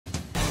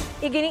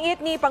Iginiit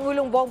ni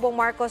Pangulong Bongbong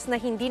Marcos na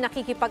hindi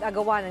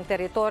nakikipag-agawan ng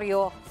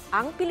teritoryo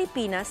ang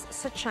Pilipinas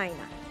sa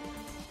China.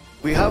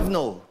 We have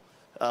no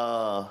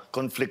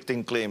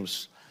conflicting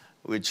claims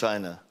with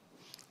China.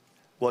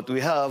 What we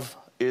have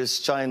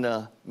is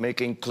China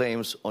making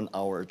claims on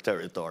our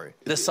territory.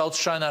 The South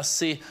China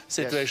Sea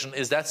situation,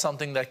 yes. Is that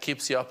something that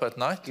keeps you up at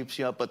night? Keeps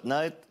you up at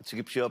night, it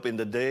keeps you up in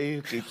the day,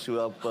 keeps you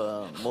up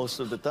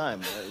most of the time.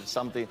 It's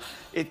something,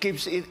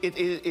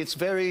 it's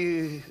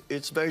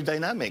very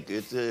dynamic.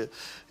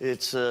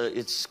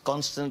 It's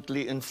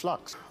constantly in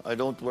flux. I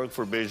don't work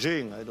for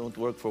Beijing, I don't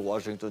work for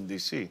Washington,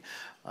 D.C.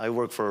 I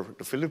work for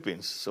the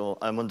Philippines, so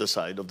I'm on the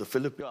side of the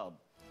Philippines.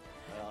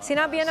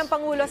 Sinabi yan ng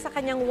Pangulo sa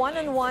kanyang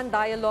one-on-one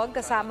dialogue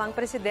kasama ang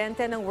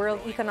presidente ng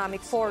World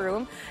Economic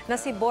Forum na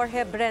si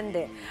Jorge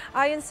Brende.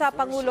 Ayon sa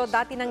Pangulo,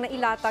 dati nang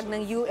nailatag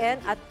ng UN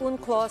at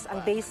UNCLOS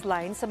ang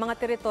baseline sa mga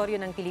teritoryo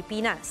ng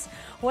Pilipinas.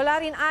 Wala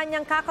rin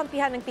anyang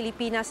kakampihan ng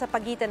Pilipinas sa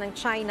pagitan ng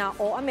China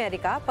o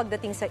Amerika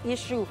pagdating sa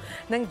issue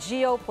ng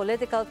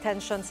geopolitical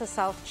tension sa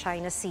South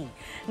China Sea.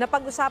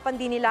 Napag-usapan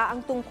din nila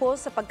ang tungkol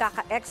sa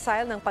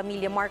pagkaka-exile ng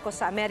pamilya Marcos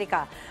sa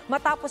Amerika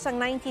matapos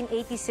ang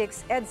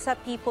 1986 EDSA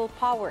People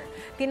Power.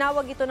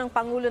 Tinawag ito ng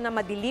Pangulo na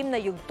madilim na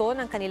yugto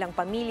ng kanilang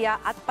pamilya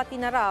at pati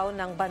na raw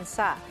ng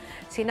bansa.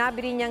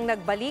 Sinabi rin niyang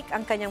nagbalik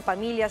ang kanyang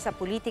pamilya sa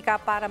politika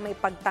para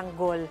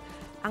maipagtanggol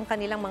ang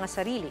kanilang mga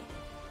sarili.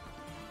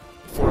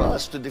 For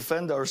us to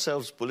defend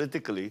ourselves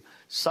politically,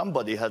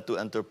 somebody had to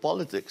enter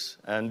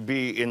politics and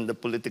be in the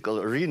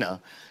political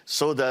arena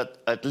so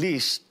that at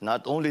least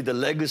not only the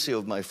legacy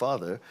of my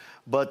father,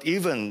 but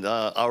even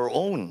our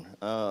own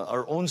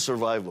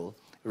survival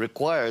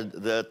required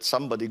that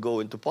somebody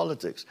go into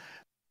politics.